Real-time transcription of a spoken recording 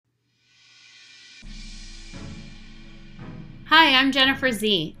Hi, I'm Jennifer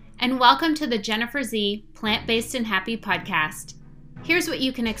Z, and welcome to the Jennifer Z Plant-Based and Happy podcast. Here's what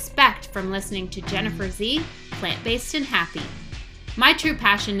you can expect from listening to Jennifer Z Plant-Based and Happy. My true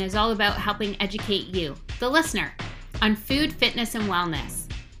passion is all about helping educate you, the listener, on food, fitness, and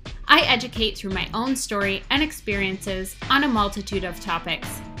wellness. I educate through my own story and experiences on a multitude of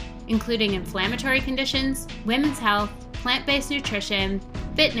topics, including inflammatory conditions, women's health, plant-based nutrition,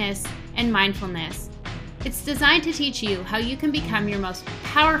 fitness, and mindfulness. It's designed to teach you how you can become your most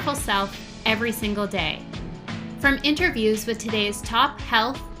powerful self every single day. From interviews with today's top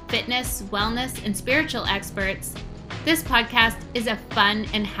health, fitness, wellness, and spiritual experts, this podcast is a fun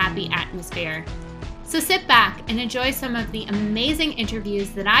and happy atmosphere. So sit back and enjoy some of the amazing interviews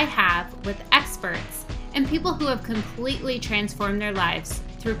that I have with experts and people who have completely transformed their lives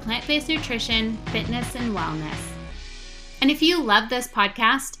through plant-based nutrition, fitness, and wellness. And if you love this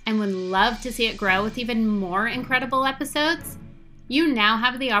podcast and would love to see it grow with even more incredible episodes, you now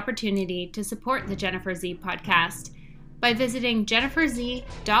have the opportunity to support the Jennifer Z podcast by visiting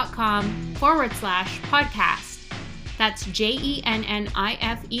jenniferzee.com/podcast. That's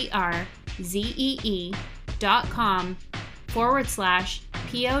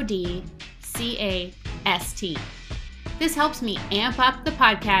JenniferZee.com/podcast. This helps me amp up the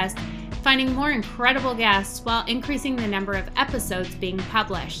podcast, finding more incredible guests while increasing the number of episodes being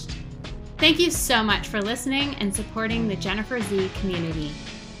published. Thank you so much for listening and supporting the Jennifer Z community.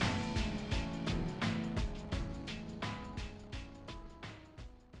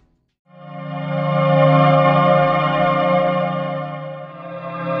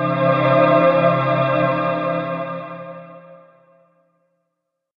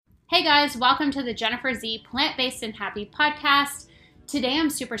 Hey guys, welcome to the Jennifer Z Plant-Based and Happy podcast. Today I'm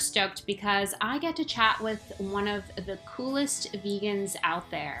super stoked because I get to chat with one of the coolest vegans out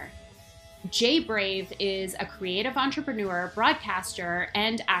there. Jay Brave is a creative entrepreneur, broadcaster,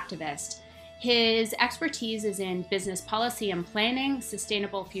 and activist. His expertise is in business policy and planning,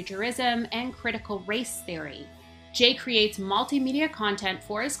 sustainable futurism, and critical race theory. Jay creates multimedia content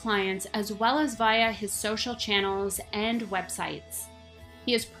for his clients as well as via his social channels and websites.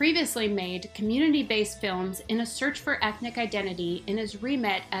 He has previously made community-based films in a search for ethnic identity in his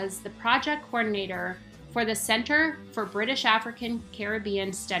remit as the project coordinator for the Center for British African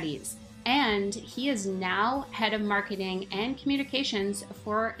Caribbean Studies, and he is now head of marketing and communications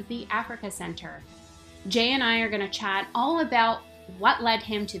for the Africa Center. Jay and I are going to chat all about what led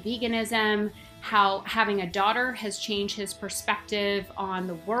him to veganism, how having a daughter has changed his perspective on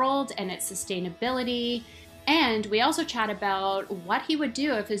the world and its sustainability. And we also chat about what he would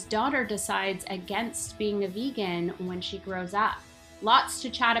do if his daughter decides against being a vegan when she grows up. Lots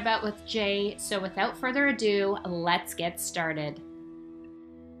to chat about with Jay, so without further ado, let's get started.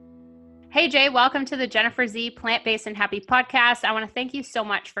 Hey Jay, welcome to the Jennifer Z Plant-Based and Happy podcast. I want to thank you so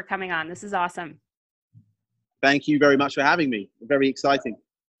much for coming on. This is awesome. Thank you very much for having me. Very exciting.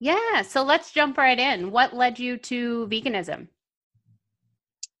 Yeah, so let's jump right in. What led you to veganism?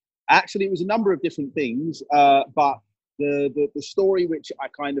 Actually, it was a number of different things, but the story which I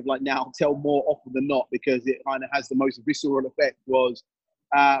kind of like now tell more often than not because it kind of has the most visceral effect was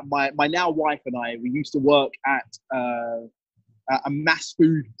my now wife and I, we used to work at a mass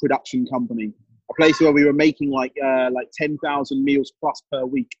food production company, a place where we were making like 10,000 meals plus per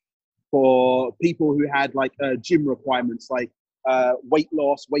week for people who had like gym requirements like weight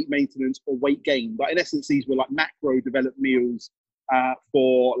loss, weight maintenance, or weight gain. But in essence, these were like macro developed meals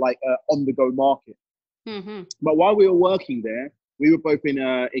for like on-the-go market. Mm-hmm. But while we were working there, we were both in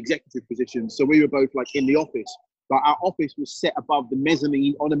executive positions. So we were both like in the office, but our office was set above the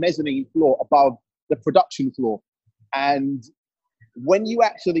mezzanine, on a mezzanine floor above the production floor. And when you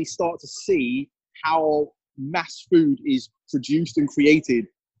actually start to see how mass food is produced and created,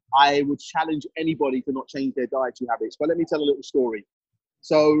 I would challenge anybody to not change their dietary habits. But let me tell a little story.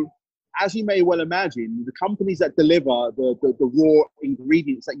 So as you may well imagine, the companies that deliver the raw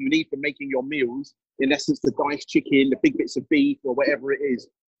ingredients that you need for making your meals, in essence, the diced chicken, the big bits of beef, or whatever it is,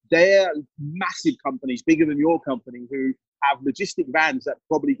 they're massive companies, bigger than your company, who have logistic vans that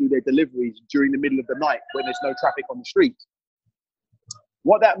probably do their deliveries during the middle of the night when there's no traffic on the streets.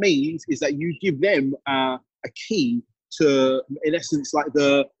 What that means is that you give them a key to, in essence, like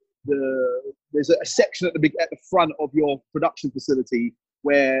there's a section at the front of your production facility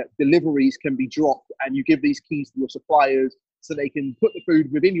where deliveries can be dropped, and you give these keys to your suppliers so they can put the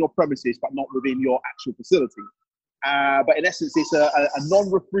food within your premises, but not within your actual facility. But in essence, it's a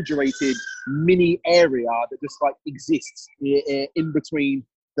non-refrigerated mini area that just like exists in between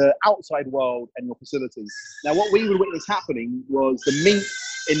the outside world and your facility. Now, what we would witness happening was the meat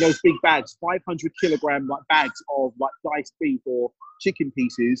in those big bags, 500 kilogram like bags of like diced beef or chicken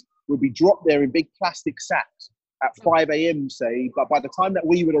pieces would be dropped there in big plastic sacks at 5 a.m. say, but by the time that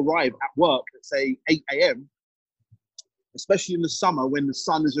we would arrive at work at say 8 a.m., especially in the summer when the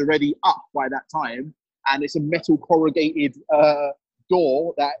sun is already up by that time, and it's a metal corrugated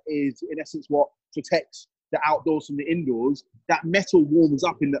door that is in essence what protects the outdoors from the indoors, that metal warms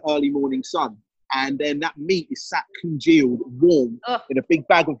up in the early morning sun. And then that meat is sat congealed, warm in a big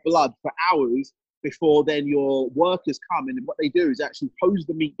bag of blood for hours before then your workers come. And what they do is actually pose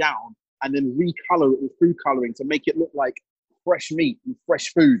the meat down and then recolor it with food coloring to make it look like fresh meat and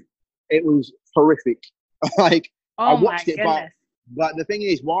fresh food. It was horrific. Like, I watched it, but the thing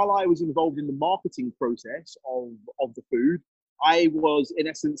is, while I was involved in the marketing process of the food, I was in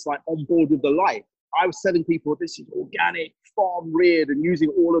essence like on board with the life. I was telling people this is organic, farm reared, and using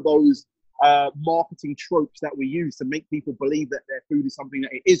all of those marketing tropes that we use to make people believe that their food is something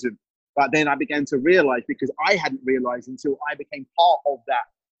that it isn't. But then I began to realize, because I hadn't realized until I became part of that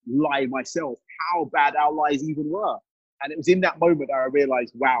lie myself, how bad our lies even were. And it was in that moment that I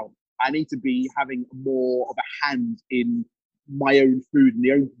realized, wow, I need to be having more of a hand in my own food and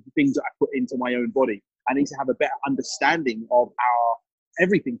the own things that I put into my own body. I need to have a better understanding of our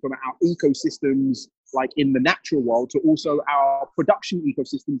everything from our ecosystems, like in the natural world, to also our production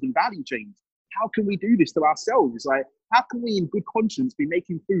ecosystems and value chains. How can we do this to ourselves? Like, how can we in good conscience be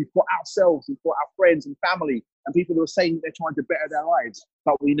making food for ourselves and for our friends and family and people who are saying they're trying to better their lives,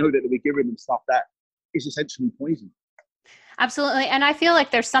 but we know that we're giving them stuff that is essentially poison? Absolutely. And I feel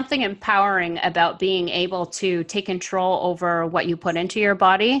like there's something empowering about being able to take control over what you put into your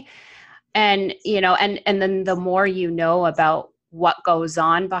body. And, you know, and then the more you know about what goes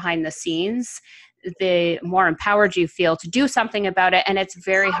on behind the scenes, the more empowered you feel to do something about it. And it's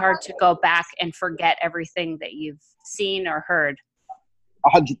very hard to go back and forget everything that you've seen or heard.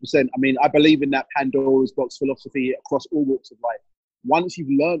 100%. I mean, I believe in that Pandora's box philosophy across all walks of life. Once you've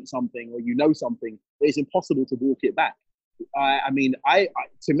learned something or you know something, it's impossible to walk it back. I mean,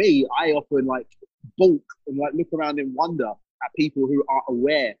 to me, I often like balk and like look around in wonder at people who are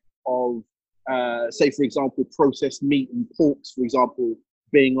aware of, say, for example, processed meat and porks, for example,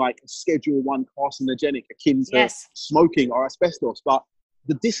 being like a Schedule 1 carcinogenic akin to smoking or asbestos. But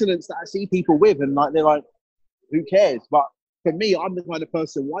the dissonance that I see people with, and like they're like, who cares? But for me, I'm the kind of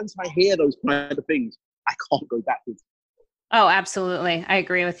person, once I hear those kind of things, I can't go backwards. Oh, absolutely. I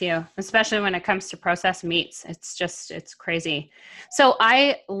agree with you, especially when it comes to processed meats. It's crazy. So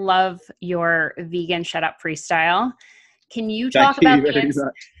I love your vegan shut up freestyle. Can you talk about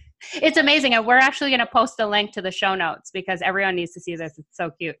it's amazing. And we're actually going to post a link to the show notes because everyone needs to see this. It's so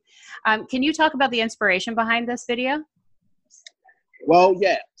cute. Can you talk about the inspiration behind this video? Well,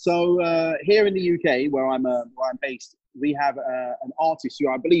 yeah. So here in the UK, where I'm based, we have an artist who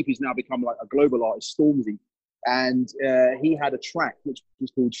I believe he's now become like a global artist, Stormzy. And he had a track which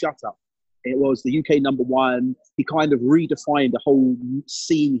was called Shut Up. It was the UK #1. He kind of redefined the whole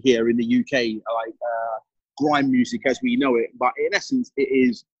scene here in the UK, like grime music as we know it. But in essence, it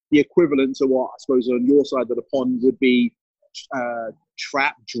is the equivalent to what I suppose on your side of the pond would be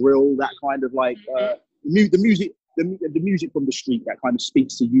trap, drill, that kind of like the music from the street that kind of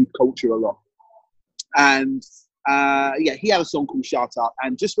speaks to youth culture a lot. And yeah, he had a song called Shut Up.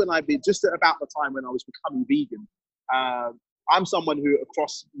 And just at about the time when I was becoming vegan, I'm someone who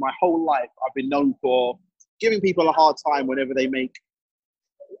across my whole life, I've been known for giving people a hard time whenever they make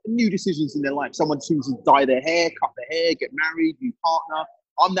new decisions in their life. Someone chooses to dye their hair, cut their hair, get married, new partner.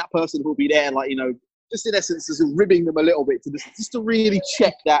 I'm that person who'll be there, like, you know, just in essence, just ribbing them a little bit just to really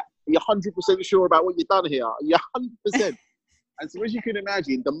check that you're 100% sure about what you've done here. You're 100%. And so as you can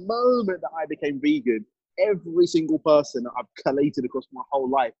imagine, the moment that I became vegan, every single person that I've collated across my whole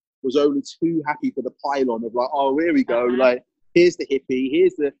life was only too happy for the pylon of like, oh, here we go. Like, here's the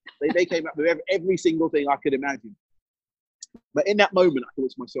hippie. They came up with every single thing I could imagine. But in that moment, I thought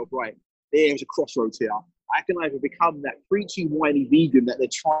to myself, right, there's a crossroads here. I can either become that preachy, whiny vegan that they're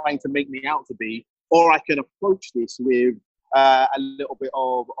trying to make me out to be, or I can approach this with a little bit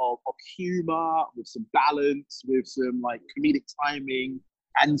of humor, with some balance, with some like comedic timing,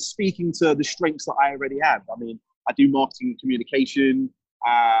 and speaking to the strengths that I already have. I mean, I do marketing and communication.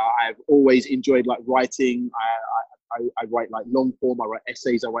 I've always enjoyed like writing. I write like long form, I write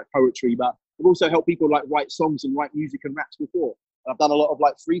essays, I write poetry, but I've also helped people like write songs and write music and raps before. I've done a lot of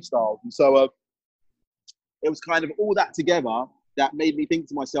like freestyles. And so it was kind of all that together that made me think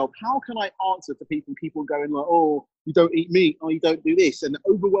to myself, how can I answer to people going like, oh, you don't eat meat, oh, you don't do this. And the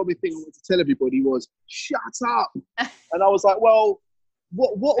overwhelming thing I wanted to tell everybody was, shut up. And I was like, well,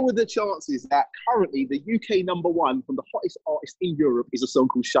 what were the chances that currently the UK number one from the hottest artist in Europe is a song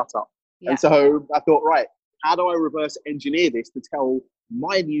called Shut Up? Yeah. And so I thought, right, how do I reverse engineer this to tell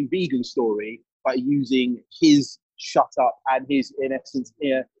my new vegan story by using his Shut Up and his, in essence,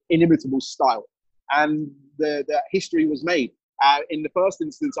 inimitable style? And the history was made. In the first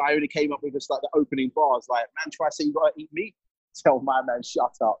instance, I only came up with just like the opening bars, like, man, try to say you gotta eat meat, tell my man,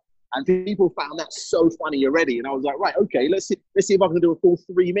 shut up. And people found that so funny already. And I was like, right, okay, let's see if I can do a full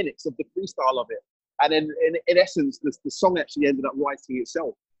 3 minutes of the freestyle of it. And then in essence, the song actually ended up writing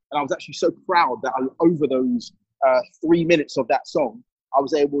itself. And I was actually so proud that over those 3 minutes of that song, I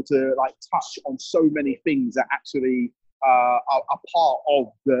was able to like touch on so many things that actually are part of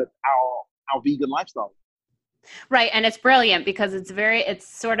our vegan lifestyle. Right. And it's brilliant because it's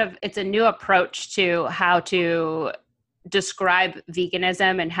a new approach to how to describe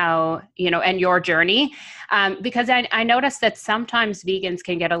veganism and how, and your journey. Because I noticed that sometimes vegans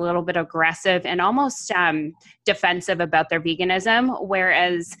can get a little bit aggressive and almost defensive about their veganism.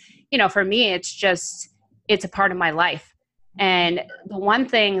 Whereas, for me, it's a part of my life. And the one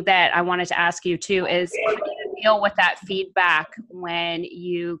thing that I wanted to ask you too is, how do you deal with that feedback when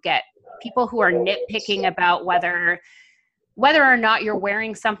you get people who are nitpicking about whether or not you're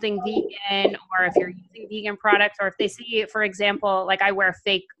wearing something vegan, or if you're using vegan products, or if they see, for example, like I wear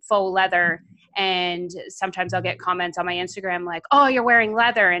fake faux leather, and sometimes I'll get comments on my Instagram like, oh, you're wearing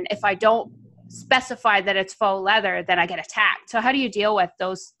leather. And if I don't specify that it's faux leather, then I get attacked. So how do you deal with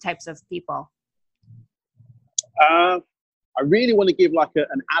those types of people? I really want to give like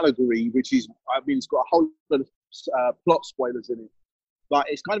an allegory, which is, it's got a whole lot of plot spoilers in it. But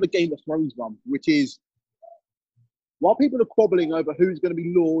it's kind of a Game of Thrones one, which is, while people are quabbling over who's going to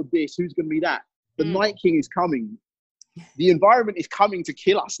be Lord this, who's going to be that, the Night King is coming. The environment is coming to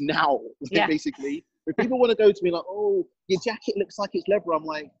kill us now, basically. If people want to go to me like, oh, your jacket looks like it's leather, I'm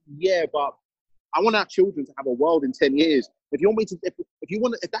like, yeah, but I want our children to have a world in 10 years. If you want me to,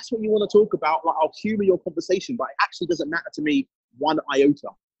 if that's what you want to talk about, like, I'll humor your conversation, but it actually doesn't matter to me one iota.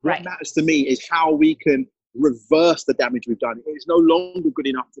 What matters to me is how we can reverse the damage we've done. It's no longer good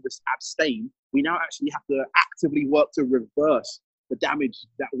enough to just abstain. We now actually have to actively work to reverse the damage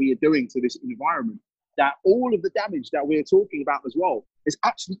that we are doing to this environment. That all of the damage that we're talking about as well has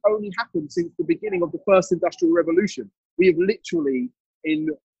actually only happened since the beginning of the first industrial revolution. We have literally, in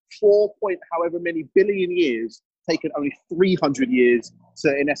 4 point however many billion years, taken only 300 years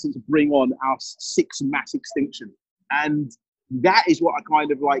to, in essence, bring on our 6 mass extinction. And that is what I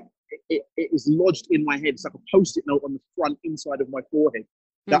kind of like, it is lodged in my head. It's like a post-it note on the front inside of my forehead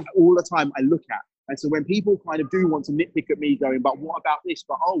that all the time I look at. And so when people kind of do want to nitpick at me going, but what about this?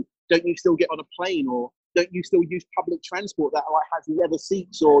 But, oh, don't you still get on a plane, or don't you still use public transport that like has leather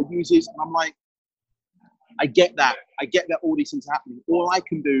seats or uses? And I'm like, I get that. I get that all these things are happening. All I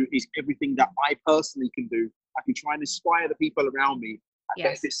can do is everything that I personally can do. I can try and inspire the people around me.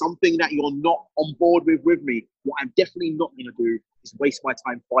 Yes. If it's something that you're not on board with me, what I'm definitely not going to do is waste my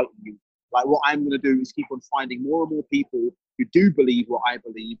time fighting you. Like, what I'm going to do is keep on finding more and more people who do believe what I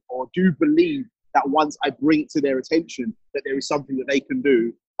believe, or do believe that once I bring it to their attention that there is something that they can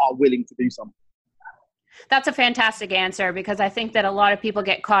do, are willing to do something. That's a fantastic answer, because I think that a lot of people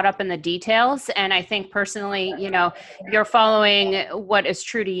get caught up in the details. And I think personally, you're following what is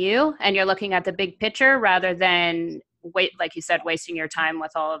true to you, and you're looking at the big picture rather than like you said, wasting your time with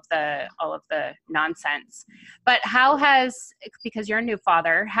all of the nonsense. But because you're a new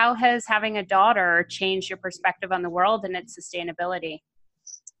father, how has having a daughter changed your perspective on the world and its sustainability?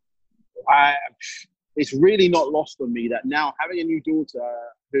 It's really not lost on me that now having a new daughter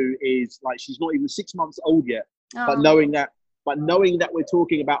who is like, she's not even 6 months old yet, but knowing that we're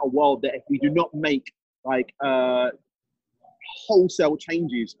talking about a world that if we do not make like wholesale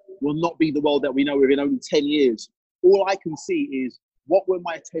changes, will not be the world that we know within only 10 years. All I can see is, what will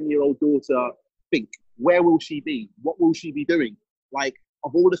my 10-year-old daughter think? Where will she be? What will she be doing? Like,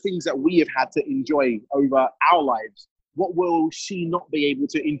 of all the things that we have had to enjoy over our lives, what will she not be able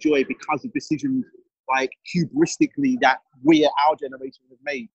to enjoy because of decisions like hubristically that our generation has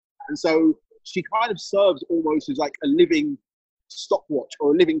made? And so she kind of serves almost as like a living stopwatch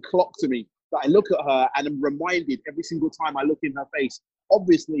or a living clock to me, that I look at her and I'm reminded every single time I look in her face,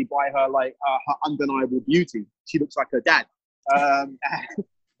 obviously by her like her undeniable beauty. She looks like her dad.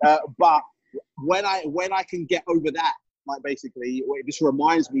 But when I can get over that, like basically, it just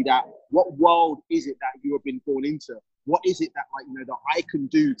reminds me that what world is it that you have been born into? What is it that that I can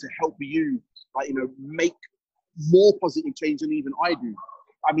do to help you, make more positive change than even I do?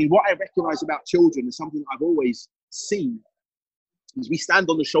 I mean, what I recognize about children is something I've always seen, is we stand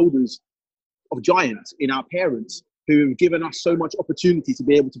on the shoulders of giants in our parents who have given us so much opportunity to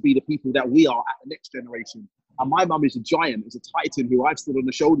be able to be the people that we are at the next generation. And my mum is a giant, is a titan who I've stood on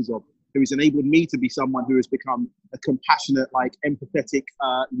the shoulders of, who has enabled me to be someone who has become a compassionate, like empathetic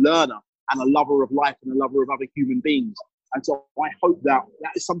learner and a lover of life and a lover of other human beings. And so I hope that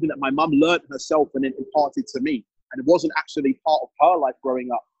that is something that my mum learned herself and then imparted to me. And it wasn't actually part of her life growing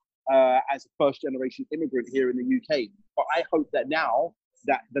up as a first generation immigrant here in the UK. But I hope that now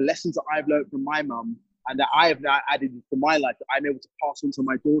that the lessons that I've learned from my mum and that I have now added to my life, that I'm able to pass on to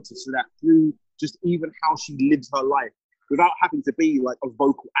my daughter, so that through just even how she lives her life, without having to be like a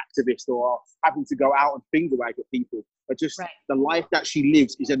vocal activist or having to go out and finger wag at people, but just the life that she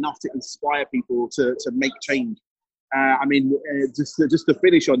lives is enough to inspire people to make change. I mean, just to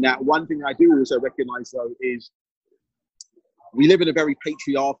finish on that, one thing I do also recognize though is we live in a very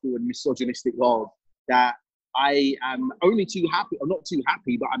patriarchal and misogynistic world that I am only too happy, or not too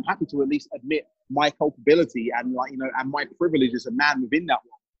happy, but I'm happy to at least admit my culpability and and my privilege as a man within that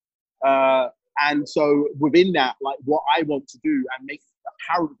world. And so within that, like what I want to do and make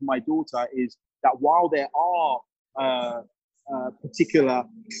apparent for my daughter is that while there are particular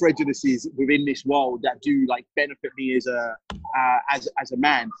prejudices within this world that do like benefit me as a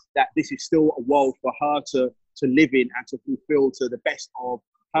man, that this is still a world for her to live in and to fulfill to the best of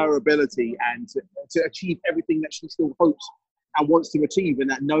her ability and to achieve everything that she still hopes and wants to achieve, and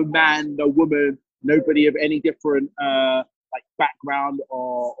that no man, no woman, nobody of any different like background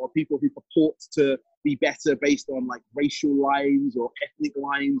or people who purport to be better based on like racial lines or ethnic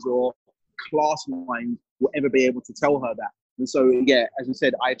lines or class lines will ever be able to tell her that. And so, yeah, as I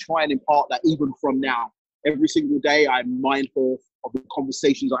said, I try and impart that even from now. Every single day, I'm mindful of the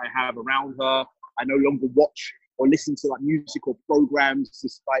conversations I have around her. I no longer watch or listen to like musical programs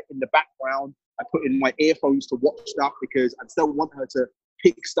just like in the background. I put in my earphones to watch stuff because I still want her to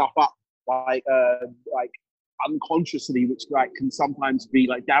pick stuff up like unconsciously, which like can sometimes be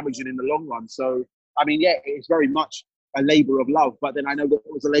like damaging in the long run. So, I mean, yeah, it's very much a labor of love, but then I know that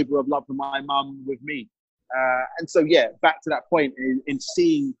it was a labor of love for my mum with me. And so, yeah, back to that point in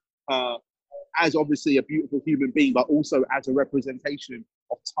seeing her as obviously a beautiful human being, but also as a representation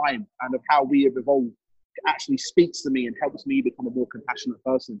of time and of how we have evolved, it actually speaks to me and helps me become a more compassionate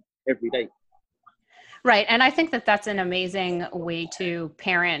person every day. Right. And I think that that's an amazing way to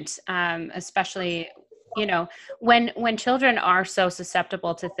parent, especially, you know, when children are so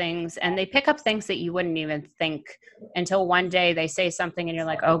susceptible to things and they pick up things that you wouldn't even think until one day they say something and you're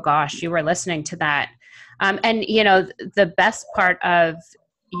like, oh gosh, you were listening to that. And, you know, the best part of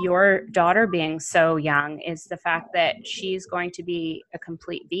your daughter being so young is the fact that she's going to be a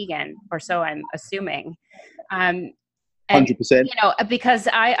complete vegan, or so I'm assuming. And, 100%. you know, because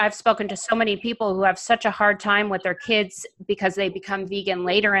I've spoken to so many people who have such a hard time with their kids because they become vegan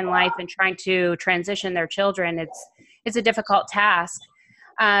later in life and trying to transition their children. It's a difficult task.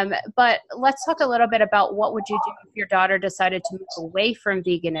 But let's talk a little bit about what would you do if your daughter decided to move away from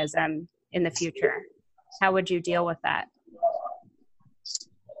veganism in the future? How would you deal with that?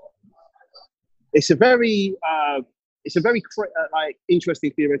 It's a very like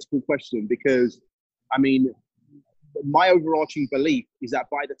interesting theoretical question, because I mean, my overarching belief is that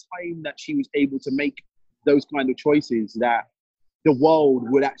by the time that she was able to make those kind of choices, that the world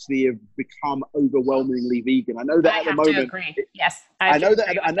would actually have become overwhelmingly vegan. I know that at the moment. To agree. Yes, I know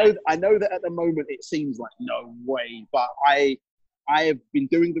that at the moment it seems like no way, but I have been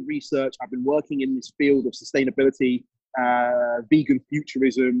doing the research. I've been working in this field of sustainability, vegan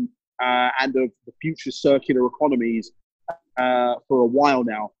futurism, and of the future circular economies for a while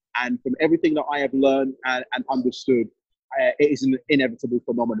now. And from everything that I have learned and understood, it is an inevitable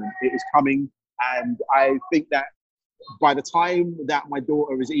phenomenon. It is coming. And I think that by the time that my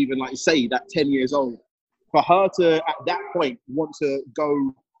daughter is even, like, say, that 10 years old, for her to, at that point, want to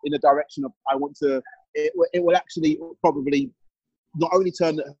go in the direction of, it will actually probably not only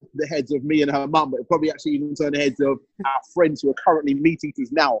turn the heads of me and her mum, but it'll probably actually even turn the heads of our friends who are currently meat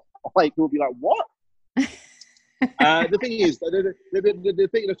eaters now. Like, we'll be like, what? The thing is,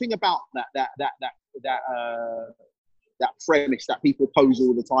 the thing about that premise that people pose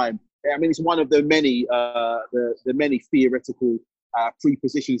all the time. I mean, it's one of the many theoretical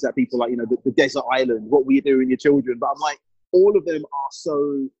prepositions that people, like, you know, the desert island, what will you do in your children? But I'm like, all of them are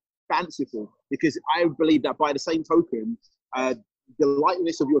so fanciful, because I believe that by the same token, the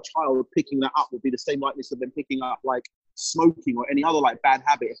likeness of your child picking that up would be the same likeness of them picking up like smoking or any other like bad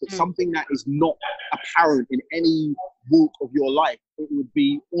habit. If it's something that is not apparent in any walk of your life, it would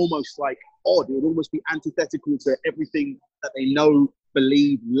be almost like odd. It would almost be antithetical to everything that they know,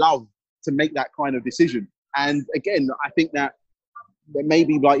 believe, love, to make that kind of decision. And again, I think that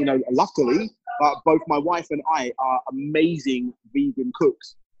maybe, like, you know, luckily, but both my wife and I are amazing vegan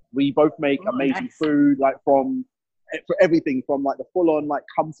cooks. We both make amazing food, like for everything from like the full-on like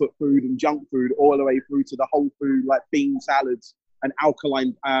comfort food and junk food all the way through to the whole food like bean salads and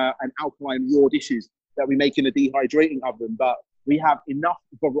alkaline raw dishes that we make in a dehydrating oven. But we have enough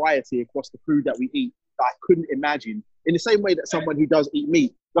variety across the food that we eat that I couldn't imagine. In the same way that someone who does eat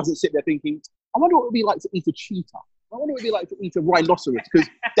meat doesn't sit there thinking, I wonder what it would be like to eat a cheetah. I wonder what it would be like to eat a rhinoceros, because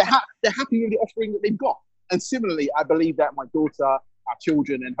they're happy with the offering that they've got. And similarly, I believe that my daughter, our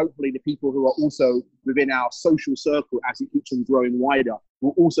children, and hopefully the people who are also within our social circle as it keeps on growing wider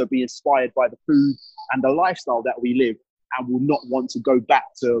will also be inspired by the food and the lifestyle that we live, and will not want to go back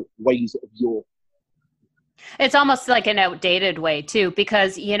to ways of yore. It's almost like an outdated way too,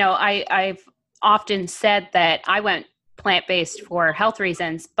 because, you know, I've often said that I went plant-based for health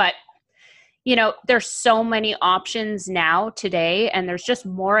reasons, but you know, there's so many options now today, and there's just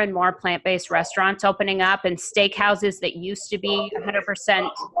more and more plant-based restaurants opening up, and steakhouses that used to be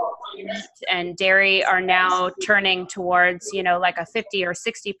 100% meat and dairy are now turning towards, you know, like a 50 or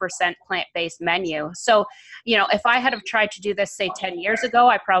 60% plant-based menu. So, you know, if I had have tried to do this, say 10 years ago,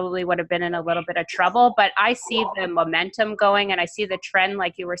 I probably would have been in a little bit of trouble, but I see the momentum going, and I see the trend,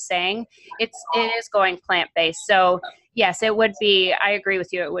 like you were saying, it is going plant-based. So yes, it would be, I agree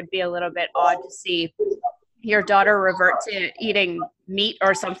with you, it would be a little bit odd to see your daughter revert to eating meat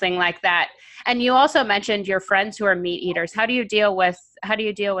or something like that. And you also mentioned your friends who are meat eaters. How do you deal with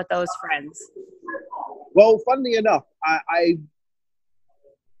those friends? Well, funnily enough, I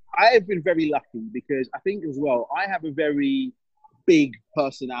have been very lucky, because I think as well, I have a very big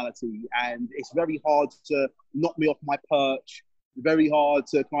personality, and it's very hard to knock me off my perch, very hard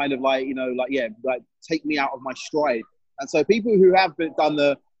to kind of like, you know, like, yeah, like take me out of my stride. And so people who have done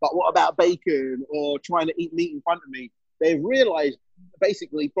but what about bacon, or trying to eat meat in front of me, they've realized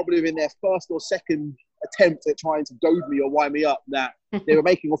basically probably within their first or second attempt at trying to goad me or wind me up that they were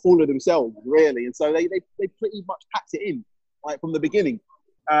making a fool of themselves, really. And so they pretty much packed it in, like from the beginning.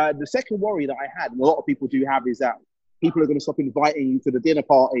 The second worry that I had, and a lot of people do have, is that people are going to stop inviting you to the dinner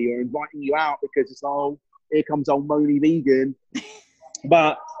party or inviting you out because it's, oh, here comes old Moni vegan.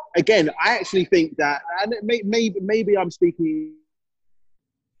 But again, I actually think that, and maybe I'm speaking.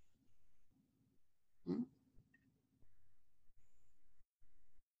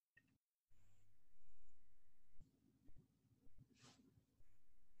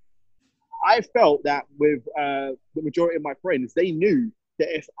 I felt that with the majority of my friends, they knew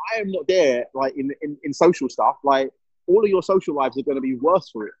that if I am not there, like in social stuff, like all of your social lives are going to be worse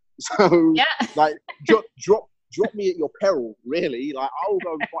for it. So, yeah. Like, drop me at your peril, really. Like, I'll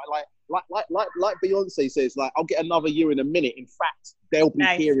go and fight. Like Beyonce says, like, I'll get another year in a minute. In fact, they'll be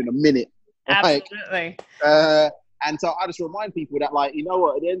here in a minute. Absolutely. And so I just remind people that, like, you know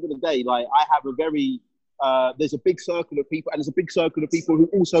what? At the end of the day, like, I have a very there's a big circle of people, and there's a big circle of people who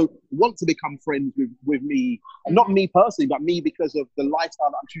also want to become friends with me, and not me personally, but me because of the lifestyle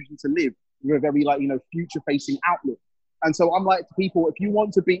that I'm choosing to live with a very, like, you know, future-facing outlook. And so I'm like to people, if you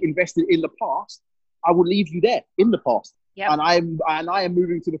want to be invested in the past, I will leave you there in the past. Yep. And I am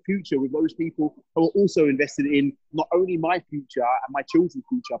moving to the future with those people who are also invested in not only my future and my children's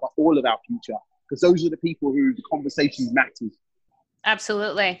future, but all of our future, because those are the people who the conversation matters.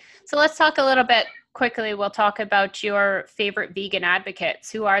 Absolutely. So let's talk a little bit quickly. We'll talk about your favorite vegan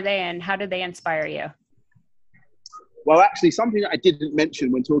advocates. Who are they, and how do they inspire you? Well, actually, something that I didn't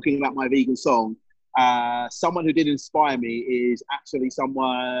mention when talking about my vegan song, someone who did inspire me is actually he's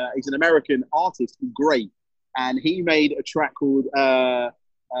an American artist called Gray, and he made a track called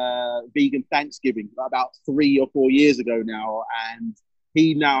Vegan Thanksgiving about 3 or 4 years ago now, and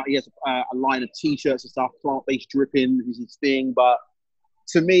he has a line of t-shirts and stuff, plant-based dripping is his thing. But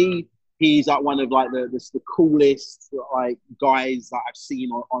to me, he's like one of like the coolest like guys that I've seen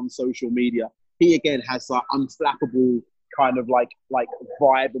on social media. He again has like unflappable kind of like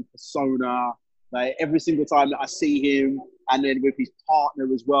vibe and persona. Like every single time that I see him, and then with his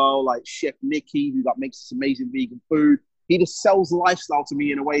partner as well, like Chef Nikki, who like makes this amazing vegan food, he just sells lifestyle to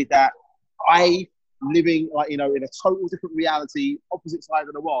me in a way that I, living like, you know, in a total different reality, opposite side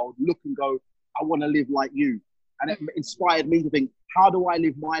of the world, look and go, I want to live like you. And it inspired me to think, how do I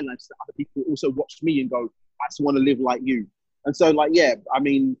live my life so other people also watch me and go, I just want to live like you. And so, like, yeah, I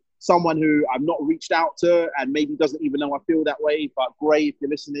mean, someone who I've not reached out to and maybe doesn't even know I feel that way, but Gray, if you're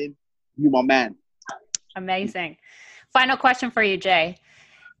listening, you my man. Amazing. Final question for you, Jay.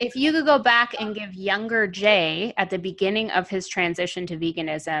 If you could go back and give younger Jay at the beginning of his transition to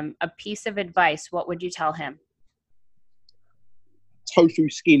veganism a piece of advice, what would you tell him? Tofu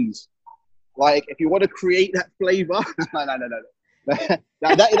skins. Like, if you want to create that flavor, no. That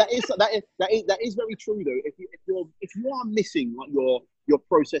is very true though. If you are missing like your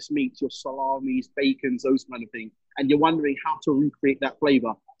processed meats, your salamis, bacons, those kind of things, and you're wondering how to recreate that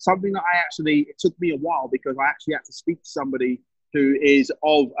flavor, something that it took me a while because I actually had to speak to somebody who is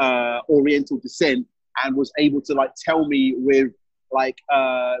of Oriental descent and was able to like tell me with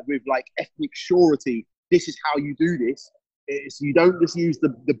ethnic surety, this is how you do this. It's, you don't just use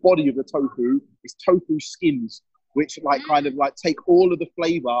the body of the tofu, it's tofu skins, which like kind of like take all of the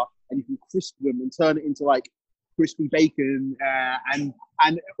flavor and you can crisp them and turn it into like crispy bacon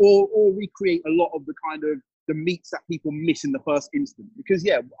or recreate a lot of the kind of the meats that people miss in the first instant. Because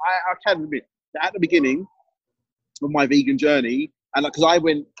I can admit that at the beginning of my vegan journey, and because I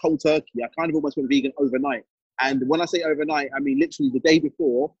went cold turkey, I kind of almost went vegan overnight. And when I say overnight, I mean literally the day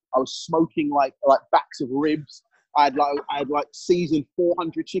before, I was smoking like backs of ribs. I had seasoned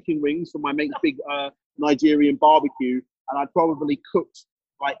 400 chicken wings from my mate's big Nigerian barbecue, and I'd probably cooked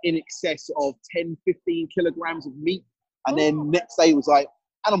like in excess of 10, 15 kilograms of meat. And then next day was like,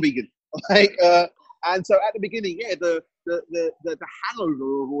 and I'm vegan. And so at the beginning, the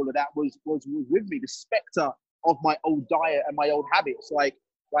hangover of all of that was with me. The specter of my old diet and my old habits,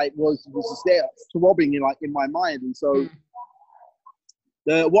 was just there throbbing in my mind. And so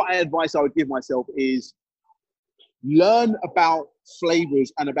what advice I would give myself is learn about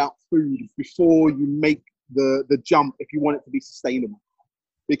flavors and about food before you make the jump if you want it to be sustainable.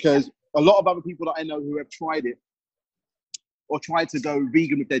 Because a lot of other people that I know who have tried it or tried to go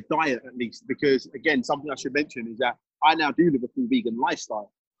vegan with their diet at least, because again, something I should mention is that I now do live a full vegan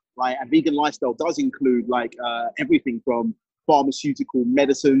lifestyle, right? And vegan lifestyle does include everything from pharmaceutical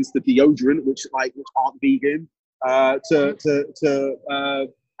medicines to deodorant, which aren't vegan, to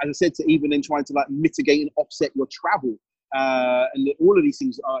as I said, to even in trying to mitigate and offset your travel. And all of these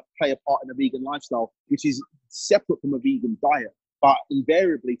things play a part in a vegan lifestyle, which is separate from a vegan diet. But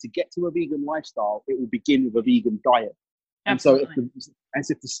invariably, to get to a vegan lifestyle, it will begin with a vegan diet. Absolutely. And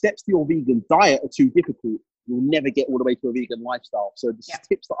so if the steps to your vegan diet are too difficult, you'll never get all the way to a vegan lifestyle. So the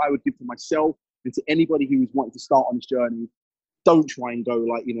tips that I would give to myself and to anybody who's wanting to start on this journey, don't try and go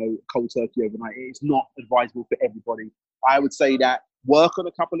cold turkey overnight. It's not advisable for everybody. I would say that work on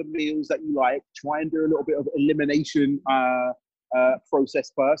a couple of meals that you like, try and do a little bit of elimination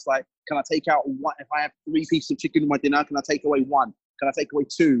process first. Like, can I take out one? If I have 3 pieces of chicken in my dinner, can I take away 1? Can I take away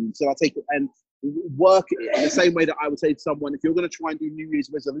 2? So I take it and work in the same way that I would say to someone, if you're going to try and do New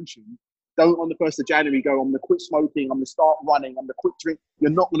Year's resolution, don't on the 1st of January go, I'm going to quit smoking, I'm going to start running, I'm going to quit drink.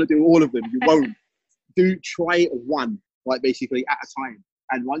 You're not going to do all of them. You won't. Try one, basically at a time.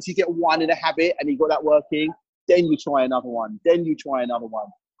 And once you get one in a habit and you got that working, then you try another one. Then you try another one.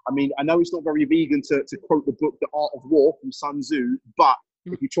 I mean, I know it's not very vegan to quote the book, The Art of War from Sun Tzu, but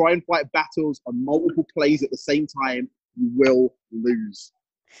if you try and fight battles on multiple plays at the same time, you will lose.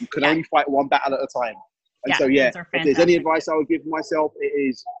 You can only fight one battle at a time. And if there's any advice I would give myself, it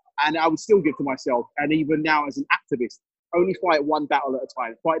is, and I would still give to myself, and even now as an activist, only fight one battle at a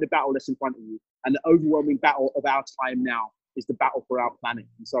time. Fight the battle that's in front of you. And the overwhelming battle of our time now is the battle for our planet.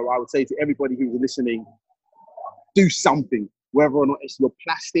 And so I would say to everybody who's listening, do something, whether or not it's your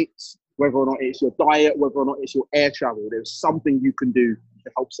plastics, whether or not it's your diet, whether or not it's your air travel. There's something you can do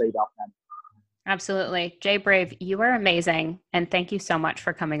to help save our planet. Absolutely. Jay Brave, you are amazing. And thank you so much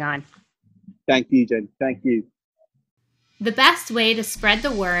for coming on. Thank you, Jen. Thank you. The best way to spread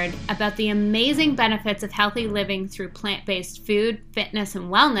the word about the amazing benefits of healthy living through plant-based food, fitness,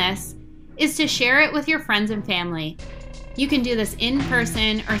 and wellness is to share it with your friends and family. You can do this in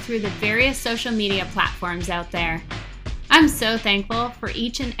person or through the various social media platforms out there. I'm so thankful for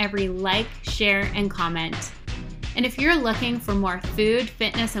each and every like, share, and comment. And if you're looking for more food,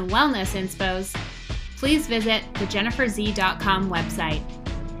 fitness, and wellness inspos, please visit the JenniferZ.com website.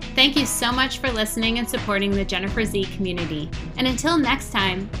 Thank you so much for listening and supporting the Jennifer Z community. And until next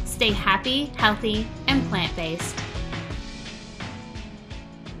time, stay happy, healthy, and plant-based.